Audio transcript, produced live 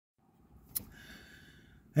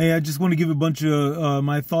Hey, I just want to give a bunch of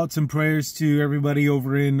my thoughts and prayers to everybody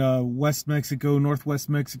over in West Mexico, Northwest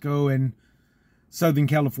Mexico, and Southern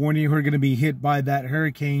California who are going to be hit by that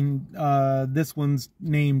hurricane. This one's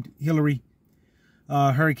named Hillary.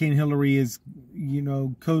 Hurricane Hillary is,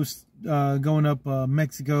 coast going up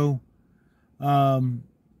Mexico. Now,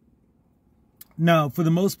 for the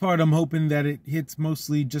most part, I'm hoping that it hits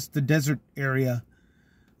mostly just the desert area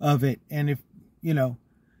of it. And if,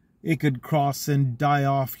 it could cross and die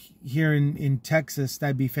off here in Texas,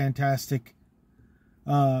 that'd be fantastic.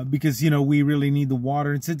 Because, we really need the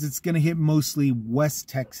water. And since it's going to hit mostly West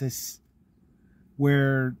Texas,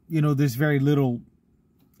 where, there's very little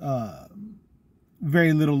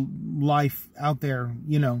life out there,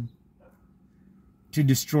 to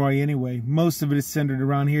destroy anyway. Most of it is centered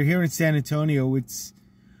around here. Here in San Antonio, it's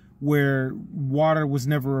where water was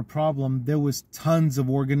never a problem. There was tons of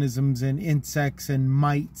organisms and insects and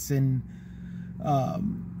mites and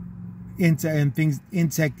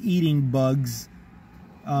insect-eating bugs,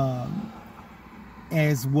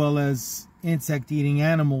 as well as insect-eating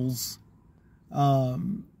animals,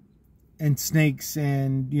 and snakes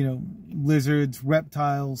and, lizards,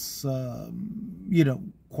 reptiles,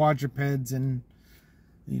 quadrupeds, and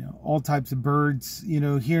all types of birds.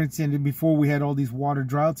 Here in San Diego, before we had all these water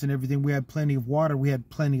droughts and everything, we had plenty of water, we had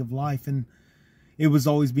plenty of life, and it was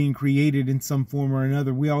always being created in some form or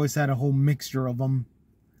another. We always had a whole mixture of them.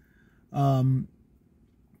 And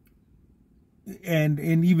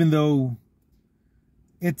even though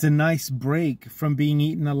it's a nice break from being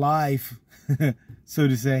eaten alive, so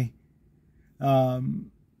to say,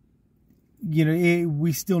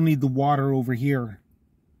 we still need the water over here.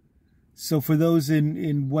 So for those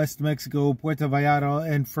in West Mexico, Puerto Vallarta,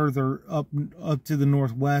 and further up to the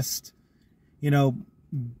northwest,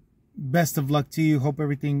 best of luck to you. Hope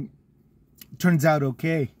everything turns out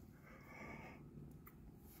okay.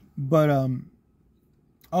 But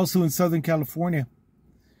also in Southern California,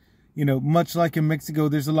 much like in Mexico,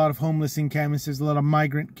 there's a lot of homeless encampments. There's a lot of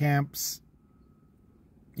migrant camps.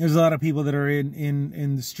 There's a lot of people that are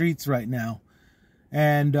in the streets right now.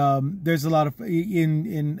 And there's a lot of,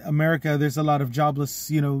 in America, there's a lot of jobless,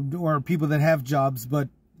 or people that have jobs but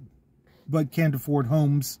can't afford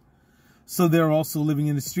homes. So they're also living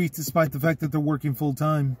in the streets despite the fact that they're working full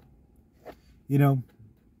time. And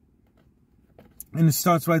it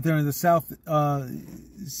starts right there in the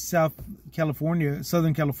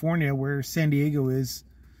Southern California, where San Diego is,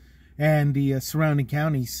 and the surrounding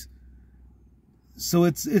counties. So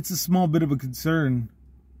it's a small bit of a concern.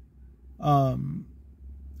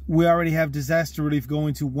 We already have disaster relief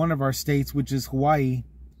going to one of our states, which is Hawaii.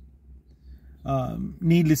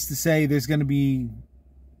 Needless to say, there's going to be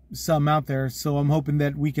some out there. So I'm hoping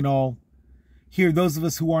that we can all hear, those of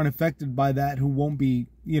us who aren't affected by that, who won't be,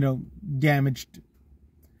 damaged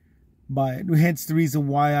by it. Hence the reason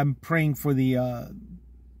why I'm praying for the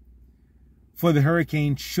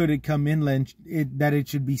hurricane, should it come inland, that it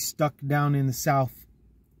should be stuck down in the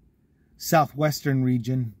southwestern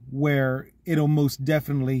region, where it'll most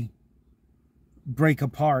definitely break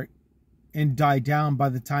apart and die down by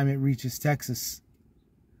the time it reaches Texas.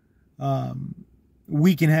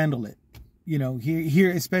 We can handle it.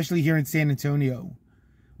 Here, especially here in San Antonio,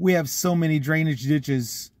 we have so many drainage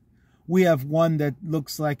ditches. We have one that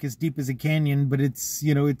looks like as deep as a canyon, but it's,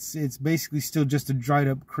 it's basically still just a dried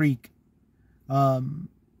up creek.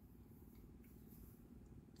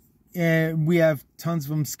 And we have tons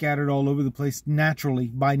of them scattered all over the place, naturally,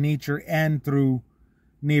 by nature and through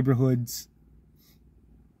neighborhoods.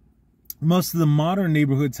 Most of the modern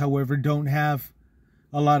neighborhoods, however, don't have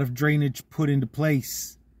a lot of drainage put into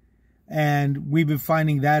place. And we've been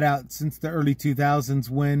finding that out since the early 2000s,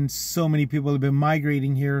 when so many people have been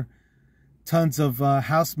migrating here. Tons of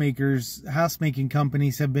housemaking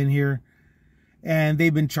companies have been here, and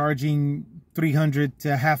they've been charging $300,000 to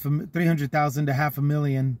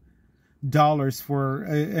 $500,000 for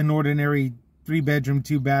an ordinary 3-bedroom,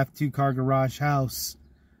 2-bath, 2-car garage house,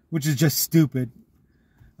 which is just stupid.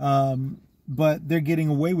 But they're getting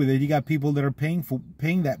away with it. You got people that are paying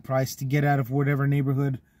that price to get out of whatever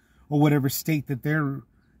neighborhood or whatever state that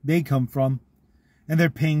they come from, and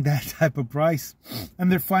they're paying that type of price.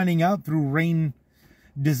 And they're finding out through rain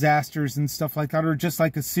disasters and stuff like that, or just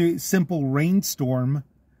like a simple rainstorm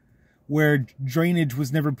where drainage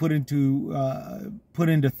was never put into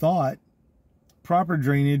thought, proper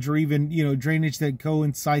drainage, or even, drainage that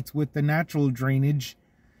coincides with the natural drainage,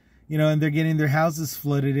 and they're getting their houses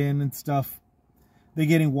flooded in and stuff. They're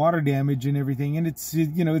getting water damage and everything, and it's,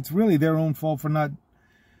 it's really their own fault for not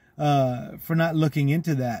looking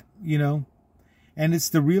into that, And it's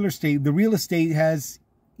the real estate. The real estate has,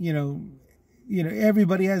 you know,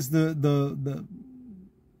 everybody has the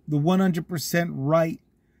 100% right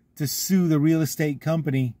to sue the real estate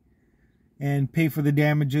company and pay for the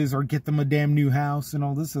damages or get them a damn new house and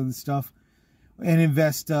all this other stuff, and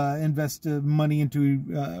invest money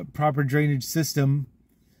into proper drainage system.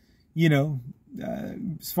 You know,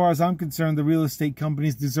 as far as I'm concerned, the real estate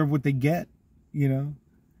companies deserve what they get. You know,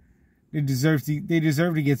 they deserve to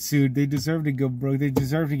get sued. They deserve to go broke. They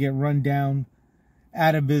deserve to get run down,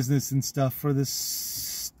 out of business and stuff for this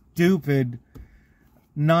stupid,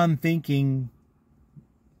 non-thinking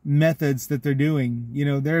methods that they're doing. You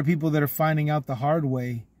know, there are people that are finding out the hard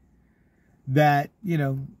way that, you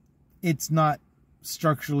know, it's not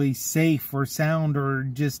structurally safe or sound, or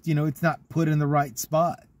just, you know, it's not put in the right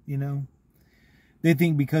spot. You know, they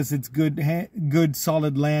think because it's good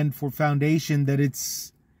solid land for foundation that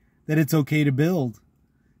it's okay to build,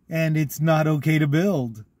 and it's not okay to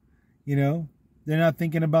build. You know, they're not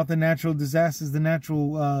thinking about the natural disasters, the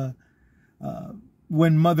natural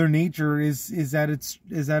when Mother Nature is at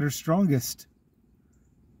her strongest.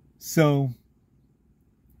 So,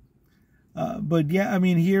 but yeah, I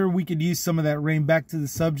mean, here we could use some of that rain. Back to the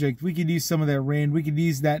subject, we could use some of that rain. We could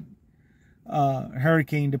use that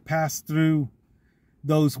hurricane to pass through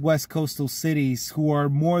those west coastal cities who are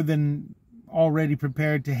more than already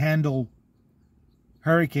prepared to handle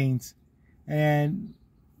hurricanes. And,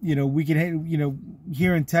 you know, we could, you know,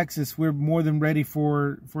 here in Texas, we're more than ready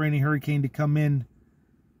for any hurricane to come in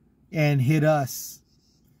and hit us,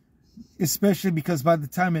 especially because by the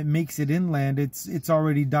time it makes it inland, it's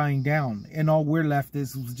already dying down, and all we're left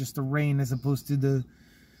is just the rain, as opposed to the,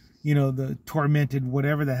 you know, the tormented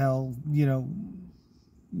whatever the hell, you know,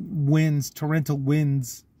 winds, torrential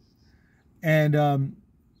winds. And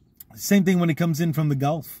same thing when it comes in from the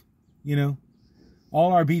Gulf. You know,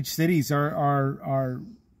 all our beach cities are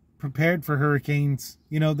prepared for hurricanes.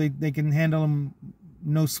 You know, they can handle them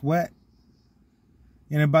no sweat.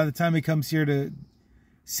 And by the time it comes here to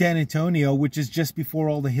San Antonio, which is just before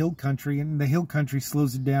all the hill country, and the hill country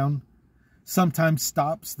slows it down, sometimes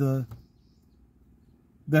stops the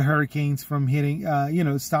hurricanes from hitting, you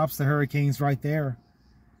know, stops the hurricanes right there.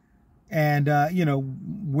 And, you know,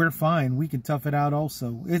 we're fine. We can tough it out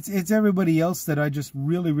also. It's everybody else that I just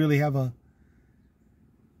really have a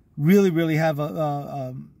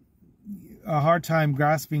hard time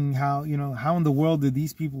grasping how, you know, how in the world do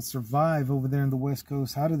these people survive over there in the West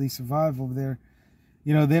Coast? How do they survive over there?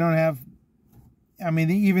 You know, they don't have, I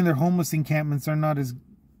mean, even their homeless encampments are not as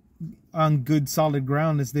on good solid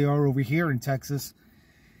ground as they are over here in Texas.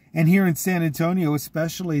 And here in San Antonio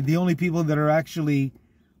especially, the only people that are actually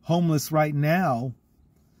homeless right now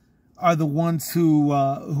are the ones who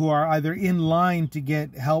are either in line to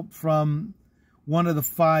get help from one of the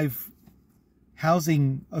 5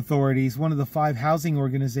 housing authorities, one of the 5 housing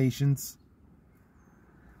organizations,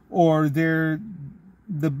 or they're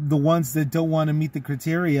the ones that don't want to meet the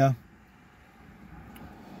criteria.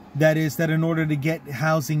 That is, that in order to get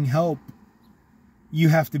housing help, you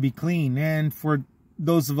have to be clean. And for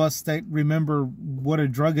those of us that remember what a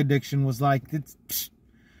drug addiction was like,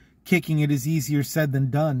 kicking it is easier said than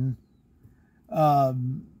done.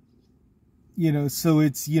 You know, so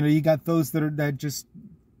it's, you know, you got those that just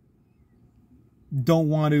don't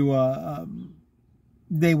want to,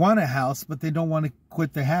 they want a house, but they don't want to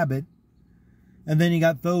quit the habit. And then you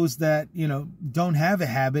got those that, you know, don't have a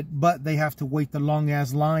habit, but they have to wait the long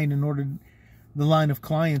ass line the line of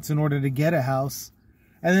clients in order to get a house.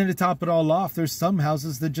 And then to top it all off, there's some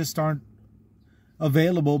houses that just aren't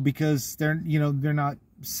available because they're, you know, they're not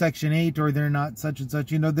Section 8 or they're not such and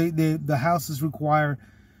such. You know, the houses require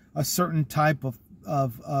a certain type of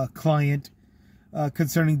client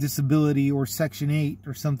concerning disability or Section 8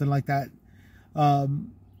 or something like that.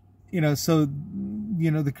 You know, so,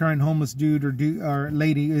 you know, the current homeless dude or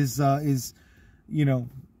lady is, you know,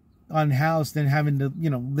 unhoused and having to, you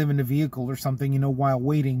know, live in a vehicle or something, you know, while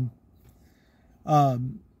waiting. But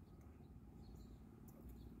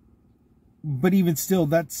even still,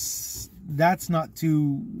 that's not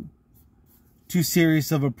too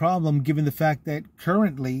serious of a problem, given the fact that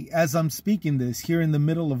currently, as I'm speaking this, here in the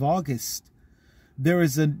middle of August, there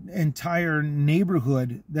is an entire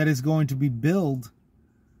neighborhood that is going to be built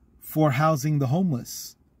for housing the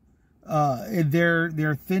homeless.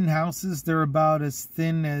 They're thin houses. They're about as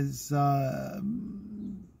thin as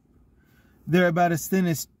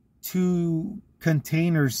 2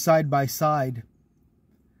 containers side by side,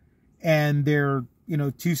 and they're, you know,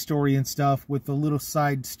 2-story and stuff with a little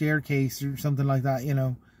side staircase or something like that. You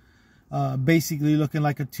know, basically looking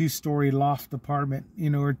like a 2-story loft apartment, you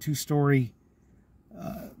know, or 2-story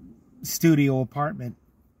studio apartment.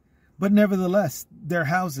 But nevertheless, they're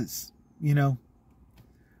houses. you know,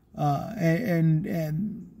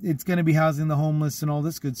 and it's going to be housing the homeless and all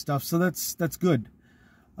this good stuff. So that's good.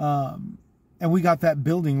 And we got that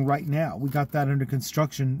building right now. We got that under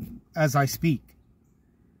construction as I speak,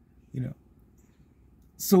 you know.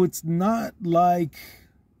 So it's not like,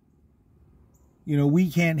 you know,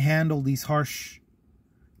 we can't handle these harsh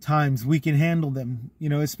times. We can handle them, you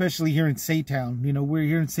know, especially here in Saytown. You know, we're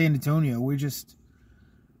here in San Antonio. We're just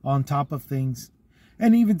on top of things.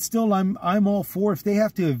 And even still, I'm all for, if they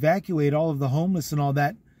have to evacuate all of the homeless and all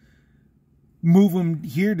that, move them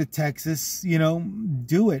here to Texas, you know,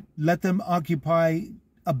 do it. Let them occupy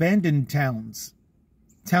abandoned towns.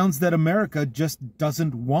 Towns that America just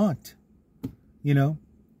doesn't want, you know,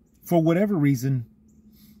 for whatever reason.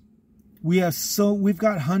 We've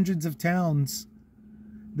got hundreds of towns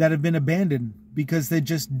that have been abandoned because they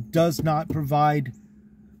just does not provide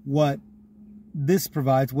what this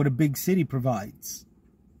provides, what a big city provides,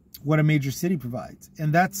 what a major city provides.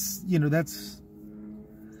 And that's, you know, that's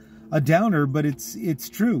a downer, but it's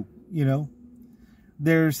true, you know.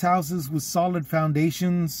 There's houses with solid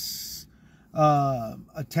foundations,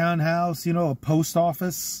 a townhouse, you know, a post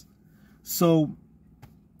office. So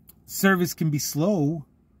service can be slow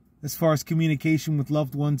as far as communication with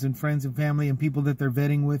loved ones and friends and family and people that they're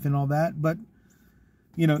vetting with and all that. But,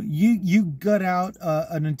 you know, you gut out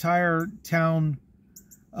an entire town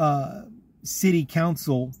city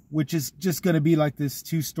council, which is just going to be like this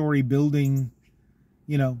 2-story building,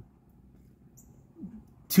 you know,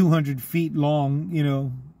 200 feet long, you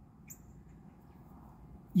know.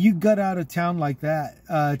 You gut out a town like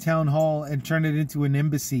that, town hall, and turn it into an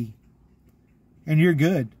embassy, and you're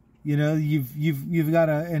good. You know, you've got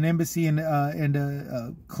an embassy and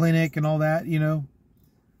a clinic and all that, you know,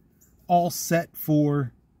 all set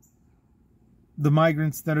for the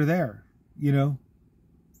migrants that are there, you know.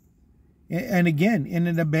 And again, in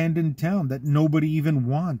an abandoned town that nobody even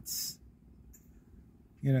wants,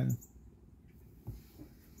 you know.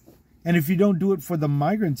 And if you don't do it for the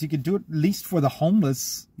migrants, you could do it at least for the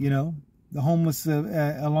homeless, you know, the homeless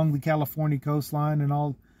along the California coastline and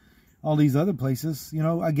all these other places. You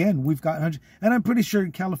know, again, we've got hundreds, and I'm pretty sure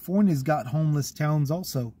California's got homeless towns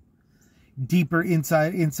also, deeper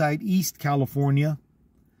inside East California,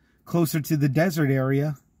 closer to the desert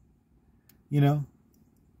area. You know,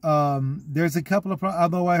 there's a couple of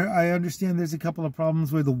although I understand there's a couple of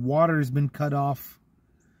problems where the water has been cut off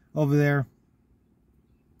over there,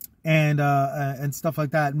 and stuff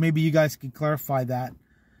like that. Maybe you guys could clarify that.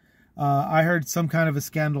 I heard some kind of a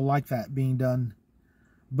scandal like that being done,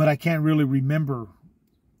 but I can't really remember.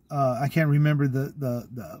 I can't remember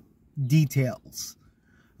the details.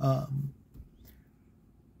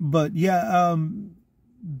 But yeah,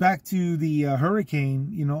 back to the hurricane.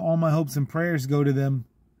 You know, all my hopes and prayers go to them,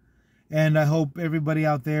 and I hope everybody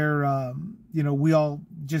out there, you know, we all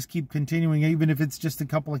just keep continuing, even if it's just a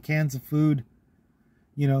couple of cans of food.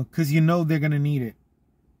 You know, because you know they're gonna need it.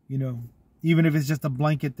 You know, even if it's just a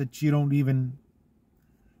blanket that you don't even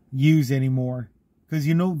use anymore, because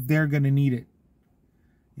you know they're gonna need it.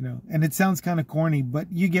 You know, and it sounds kind of corny,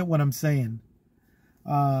 but you get what I'm saying.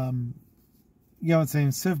 You know what I'm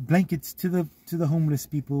saying? Serve blankets to the homeless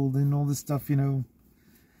people and all this stuff. You know,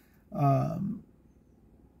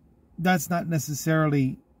 that's not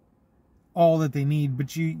necessarily all that they need,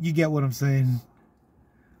 but you get what I'm saying.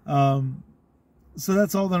 So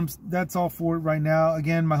that's all that's all for it right now.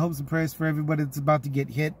 Again, my hopes and prayers for everybody that's about to get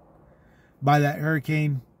hit by that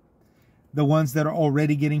hurricane. The ones that are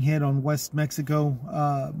already getting hit on West Mexico,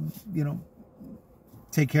 you know,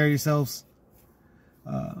 take care of yourselves.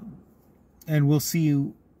 And we'll see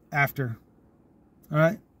you after. All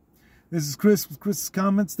right. This is Chris with Chris's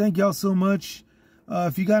Comments. Thank y'all so much.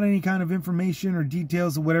 If you got any kind of information or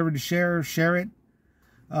details or whatever to share, share it.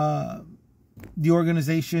 The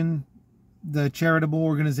organization, the charitable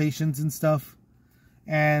organizations and stuff,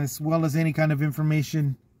 and as well as any kind of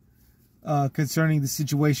information concerning the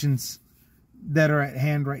situations that are at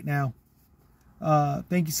hand right now.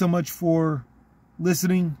 Thank you so much for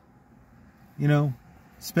listening. You know,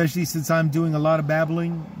 especially since I'm doing a lot of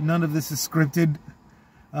babbling. None of this is scripted.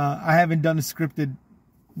 I haven't done a scripted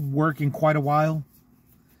work in quite a while.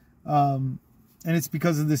 And it's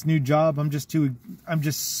because of this new job. I'm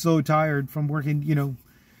just so tired from working, you know,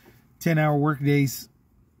 10-hour work days,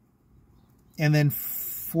 and then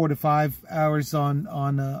 4 to 5 hours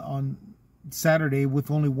on Saturday with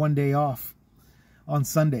only one day off on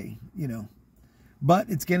Sunday, you know. But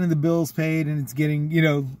it's getting the bills paid, and it's getting, you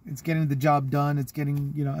know, it's getting the job done. It's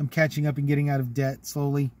getting, you know, I'm catching up and getting out of debt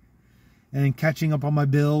slowly, and catching up on my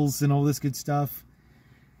bills and all this good stuff.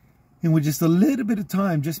 And with just a little bit of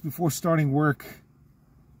time just before starting work,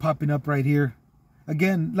 popping up right here.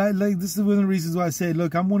 Again, like this is one of the reasons why I say,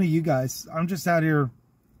 look, I'm one of you guys. I'm just out here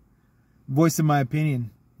voicing my opinion.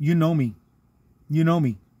 You know me. You know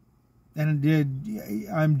me. And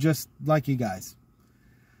I'm just like you guys.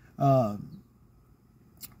 But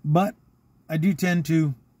I do tend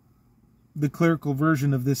to, the clerical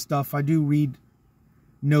version of this stuff, I do read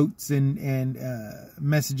notes and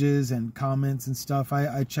messages and comments and stuff.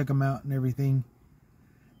 I check them out and everything.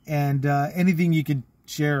 And anything you could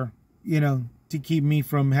share, you know, to keep me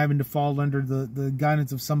from having to fall under the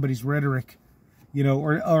guidance of somebody's rhetoric, you know,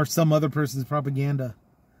 or some other person's propaganda.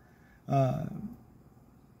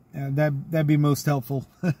 That'd be most helpful.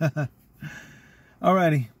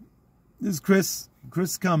 Alrighty. This is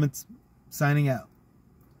Chris Comments, signing out.